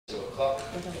o'clock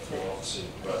if we want to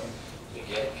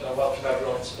begin. Can I welcome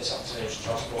everyone to this afternoon's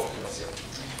Transport Committee.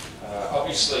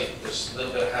 Obviously, there's a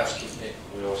little bit of housekeeping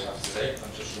we always have to do,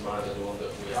 and just remind everyone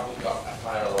that we haven't got a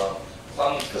fire alarm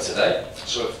planned for today,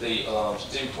 so if the alarms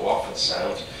do go off and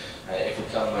sound, if we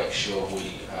can make sure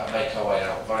we make our way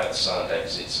out via the signed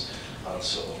exits and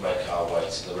sort of make our way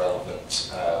to the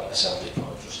relevant assembly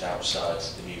point just outside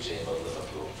the Museum of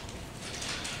Liverpool.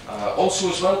 Also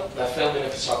as well, filming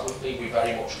and photography, we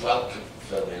very much welcome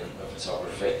filming and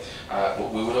photography,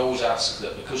 but we would always ask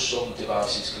that because some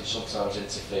devices can sometimes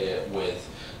interfere with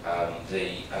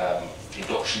the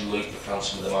induction loop from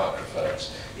some of the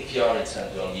microphones, if you are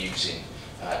intending on using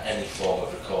any form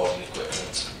of recording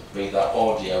equipment, be that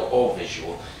audio or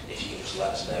visual, if you can just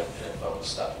let us know in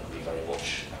advance, that would be very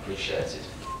much appreciated.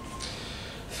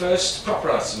 First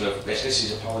proper item of business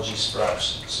is apologies for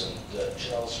absence, and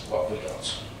Charles, what have we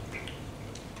got?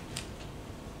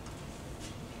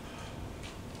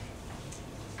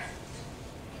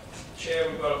 Chair,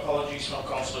 we've got apologies from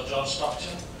Councillor John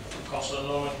Stockton, Councillor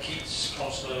Norman Keats,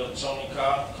 Councillor Tony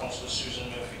Carr, Councillor Susan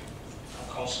Murphy,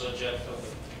 and Councillor Jed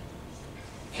Philby.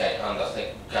 Okay, and I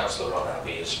think Councillor Ron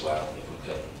Abbey as well, if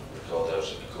we can record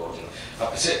those recording.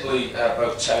 Particularly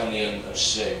both Tony and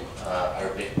Sue are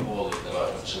a bit poorly at the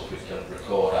moment, so if we can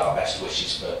record our best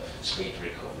wishes for speedy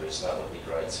recoveries, that would be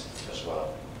great as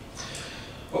well.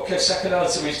 Okay, second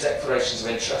item is declarations of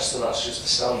interest, and that's just the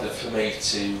standard for me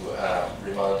to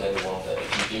remind anyone that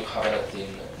if you do have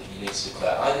anything that you need to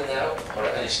declare either now or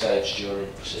at any stage during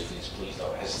proceedings, please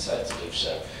don't hesitate to do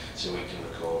so, so we can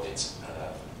record it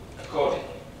accordingly.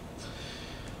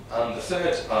 And the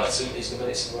third item is the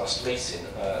minutes of the last meeting.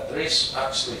 There is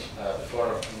actually, before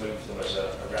I move them as a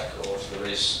record, there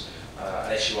is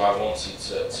an issue I wanted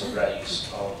to raise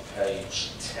on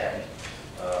page 10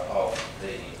 of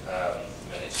the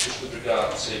minutes, just with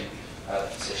regard to the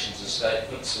petitions and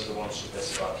statements of the ones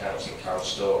submitted by Councillor Carol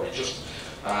Story. Just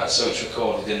so it's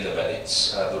recorded in the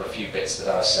minutes, there are a few bits that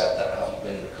I said that haven't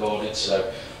been recorded,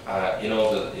 so in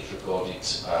order that it's recorded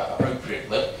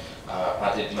appropriately,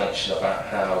 I did mention about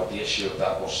how the issue of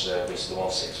that bus service, the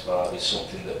 165, is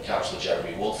something that Councillor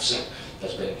Jeremy Wolfson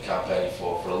has been campaigning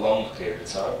for a long period of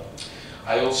time.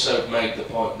 I also made the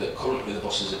point that currently the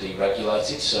buses are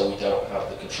deregulated, so we don't have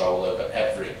the control over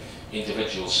every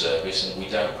individual service, and we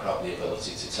don't have the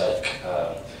ability to take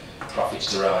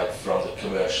profits derived from the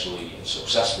commercially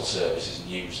successful services and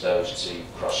use those to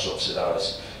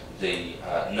cross-subsidise the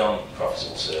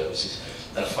non-profitable services.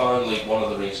 And finally, one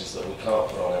of the reasons that we can't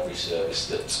put on every service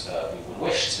that we would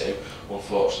wish to,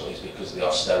 unfortunately, is because of the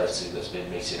austerity that's been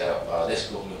meted out by this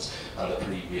government and the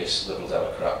previous Liberal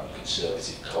Democrat and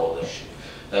Conservative coalition.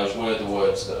 Those were the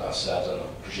words that I said, and I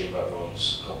presume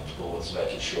everyone's comfortable with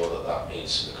making sure that that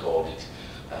is recorded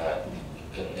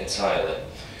entirely.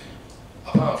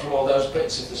 Apart from all those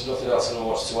bits, if there's nothing else anyone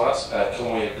wants to add,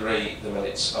 can we agree the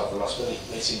minutes of the last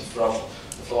meeting from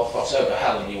the 4th of October?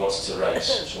 Helen, you wanted to raise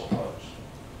some points.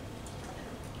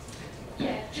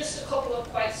 Yeah, just a couple of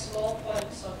quite small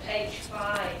points on page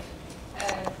 5.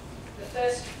 The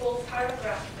first full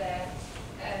paragraph there.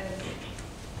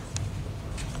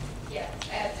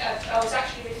 I was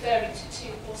actually referring to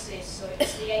 2 buses, so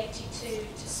it's the 82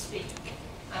 to Speak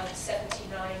and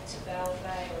 79 to Belle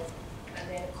Vale. And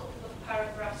then a couple of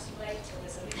paragraphs later,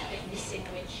 there's a little bit missing,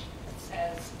 which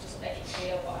doesn't make it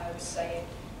clear what I was saying.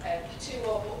 The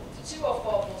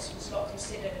 204 bus was not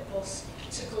considered a bus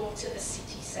to go to the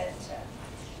city centre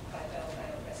by Belle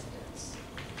Vale residents.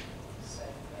 So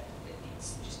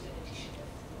it's just an addition of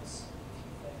those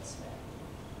words there.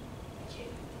 Thank you.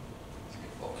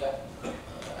 Okay.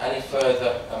 Any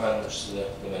further amendments to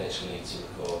the minutes we need to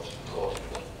record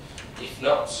accordingly? If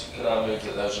not, can I move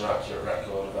that those are accurate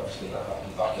record of everything that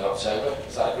happened back in October?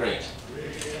 Is that agreed?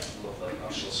 Yeah. Lovely.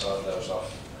 I shall sign those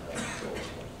off.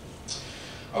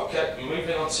 Okay,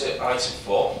 moving on to item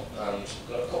 4, and we've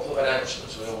got a couple of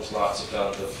announcements we always like to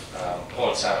kind of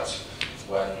point out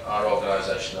when our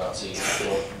organisation, our team, is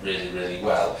doing really, really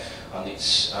well. And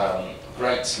it's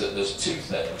great that there's 2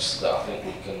 things that I think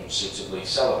we can suitably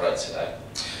celebrate today.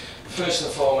 First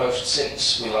and foremost,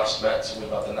 since we last met, we've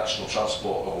had the National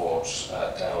Transport Awards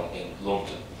down in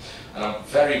London. And I'm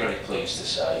very, very pleased to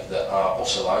say that our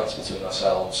bus alliance between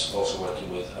ourselves, also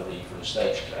working with Arriva and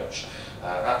Stagecoach,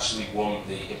 actually won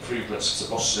the Improvements to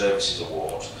Bus Services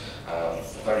Award,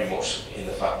 very much in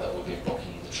the fact that we've been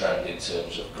bucking the trend in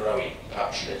terms of growing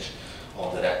patronage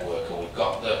on the network, and we've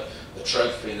got the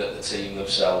trophy that the team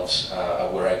themselves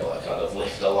were able to kind of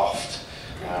lift aloft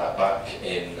back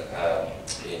in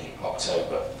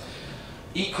October.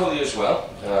 Equally as well,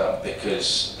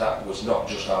 because that was not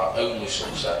just our only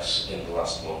success in the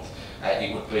last month,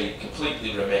 it would be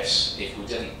completely remiss if we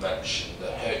didn't mention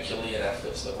the Herculean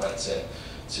efforts that went in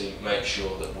to make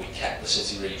sure that we kept the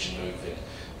city region moving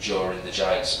during the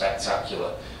giant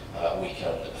spectacular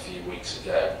weekend a few weeks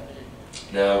ago.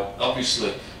 Now,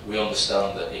 obviously, we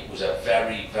understand that it was a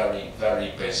very, very,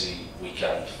 very busy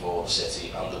weekend for the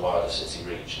city and the wider city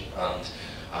region, and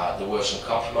there were some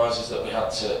compromises that we had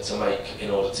to make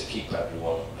in order to keep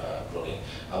everyone running,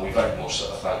 and we very much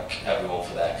sort of thank everyone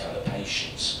for their kind of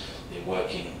patience in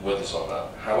working with us on that.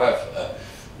 However,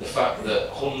 the fact that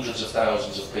hundreds of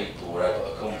thousands of people were able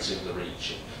to come to the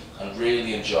region and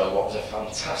really enjoy what was a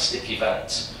fantastic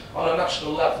event on a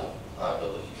national level, I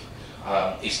believe,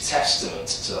 is testament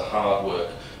to the hard work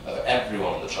of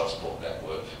everyone in the transport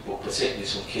network, but particularly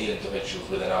some key individuals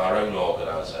within our own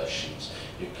organisations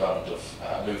who kind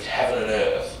of moved heaven and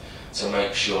earth to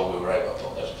make sure we were able to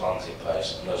put those plans in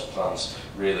place, and those plans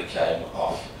really came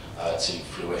off to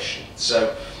fruition.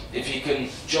 So if you can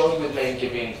join with me in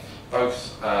giving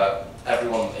both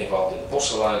everyone involved in the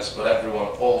Bus Alliance, but everyone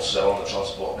also on the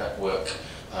transport network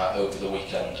over the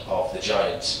weekend of the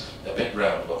Giants a big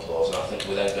round of applause, and I think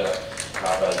we're then going to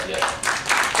have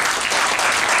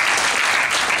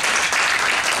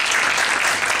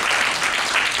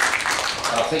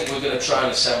I think we're going to try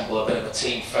and assemble a bit of a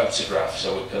team photograph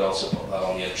so we can also put that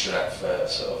on the intranet for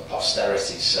sort of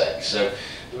posterity's sake. So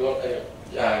we want to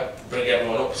bring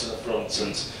everyone up to the front,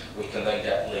 and we can then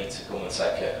get Lee to come and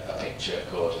take a picture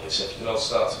accordingly. So if you can all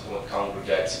start to come and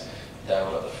congregate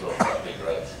down at the front, that'd be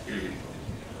great.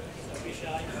 Don't be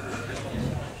shy.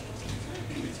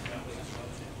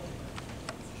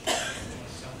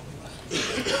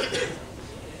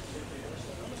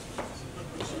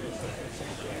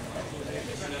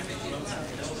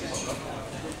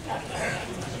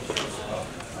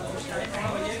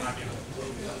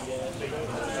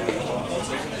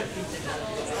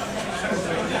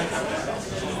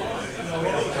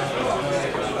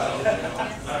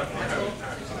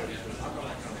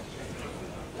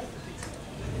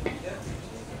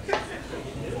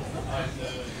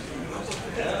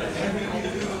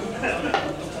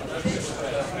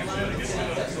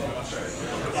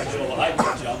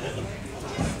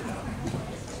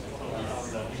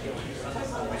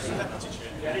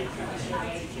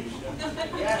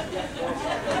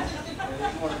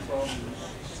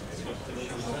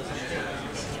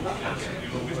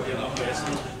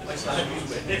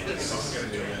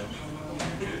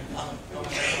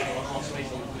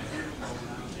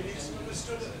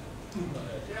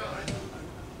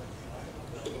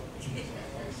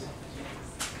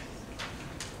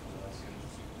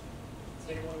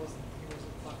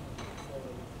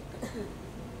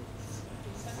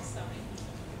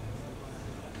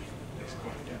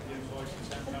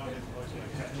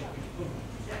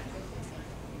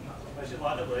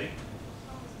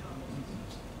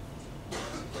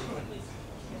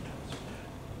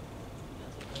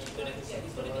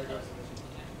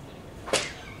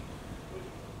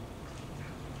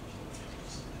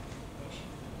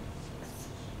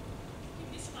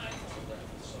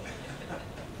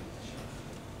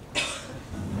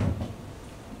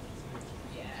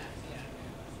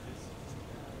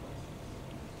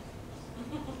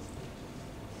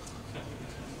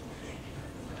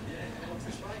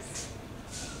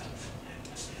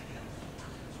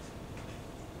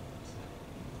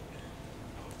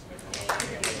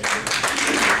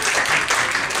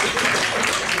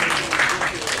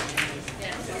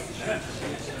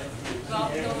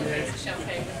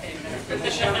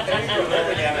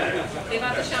 They've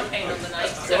had the champagne on the night,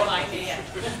 so I hear.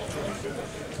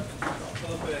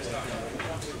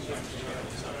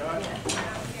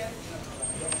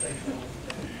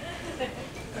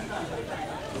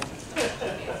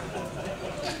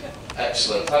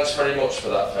 Excellent, thanks very much for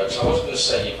that, folks. I was going to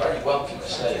say you're very welcome to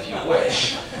stay if you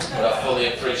wish, but I fully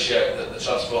appreciate that the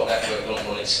transport network doesn't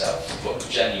run itself, but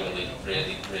genuinely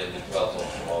really, really well done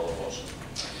from all of us.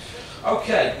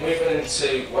 Okay, moving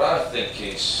into what I think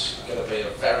is going to be a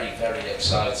very, very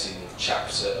exciting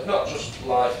chapter, not just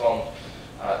life on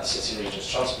the City Region's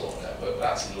transport network,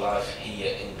 but actually life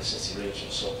here in the City Region,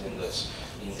 something that's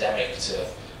endemic to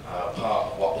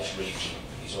part of what this region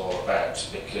is all about,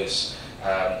 because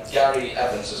Gary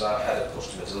Evans, as our Head of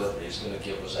Customer Delivery, is going to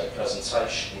give us a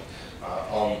presentation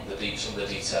on some of the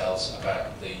details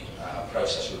about the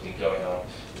process we've been going on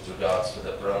with regards to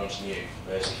the brand new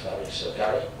Merseyferry. So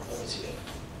Gary, over to you.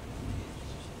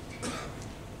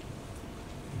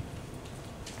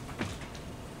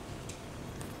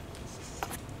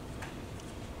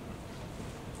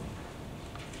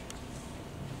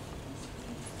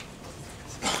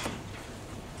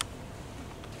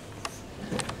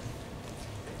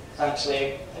 Thanks,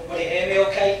 Liam. everybody hear me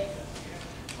okay?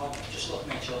 I'm just looking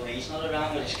to make sure he's not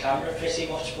around with his camera pretty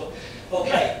much, but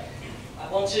okay.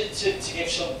 I wanted to give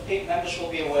some, members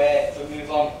will be aware, if we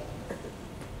move on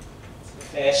to the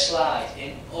first slide,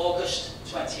 in August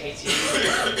 2018,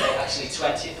 actually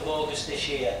 20th of August this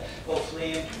year, both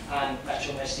Liam and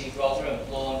Metro Merseyferry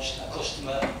Rotherham launched a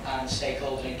customer and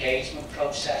stakeholder engagement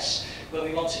process where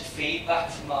we wanted feedback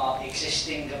from our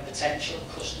existing and potential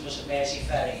customers at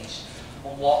Merseyferries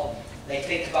on what they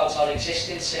think about our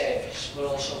existing service, but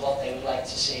also what they would like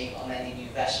to see on any new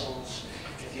vessels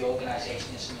if the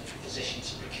organisation is in a position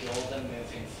to procure them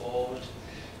moving forward.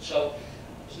 So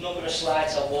there's a number of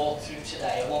slides I'll walk through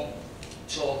today. I won't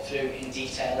talk through in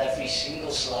detail every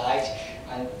single slide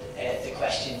and the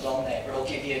questions on there, but I'll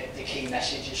give you the key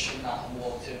messages from that and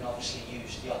walk through and obviously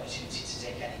use the opportunity to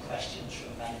take any questions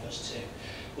from members too.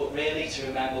 But really to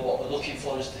remember what we're looking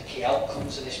for as the key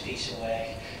outcomes of this piece of work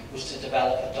was to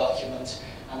develop a document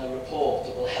and a report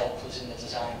that will help us in the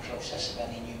design process of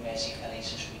any new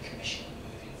Merseyferries as we commission them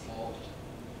moving forward.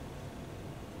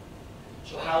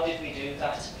 So how did we do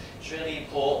that? It's really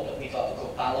important that we got a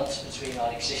good balance between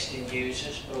our existing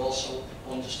users, but also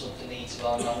understood the needs of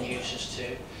our non-users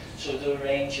too. So there were a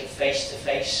range of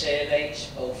face-to-face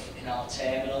surveys, both in our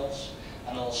terminals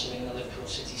and also in the Liverpool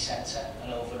city centre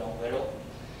and over on Wirral.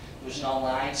 There was an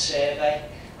online survey,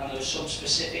 and there was some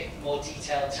specific, more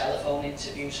detailed telephone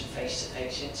interviews and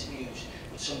face-to-face interviews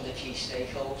with some of the key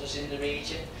stakeholders in the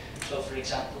region. So for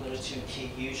example, there are two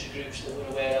key user groups that we're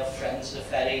aware of, Friends of the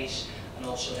Ferries, and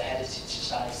also the Heritage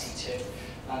Society too.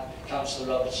 And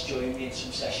Councillor Roberts joined me in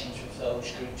some sessions with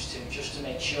those groups too, just to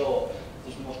make sure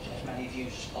as many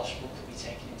views as possible could be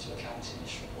taken into account in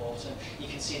this report. And you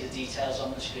can see the details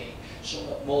on the screen. Some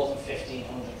more than 1,500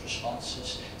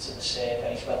 responses to the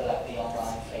surveys, whether that be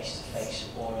online, face-to-face,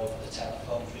 or over the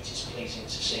telephone, which is pleasing to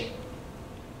see.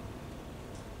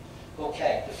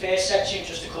 Okay, the first section,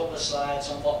 just a couple of slides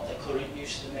on what the current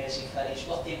use of the Merseyferries,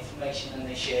 what the information that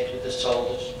they shared with us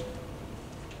told us.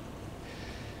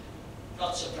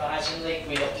 Not surprisingly,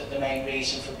 we looked at the main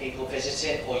reason for people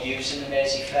visiting or using the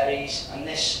Merseyferries, and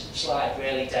this slide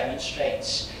really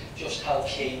demonstrates just how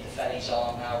key the ferries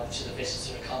are now to the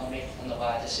visitor economy and the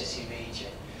wider city region.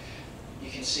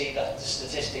 You can see that the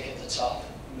statistic at the top,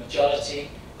 the majority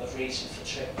of reason for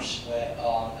trips were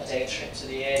on a day trip to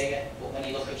the area, but when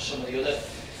you look at some of the other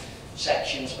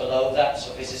sections below that,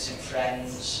 so visiting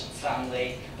friends,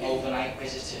 family, overnight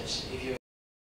visitors, if you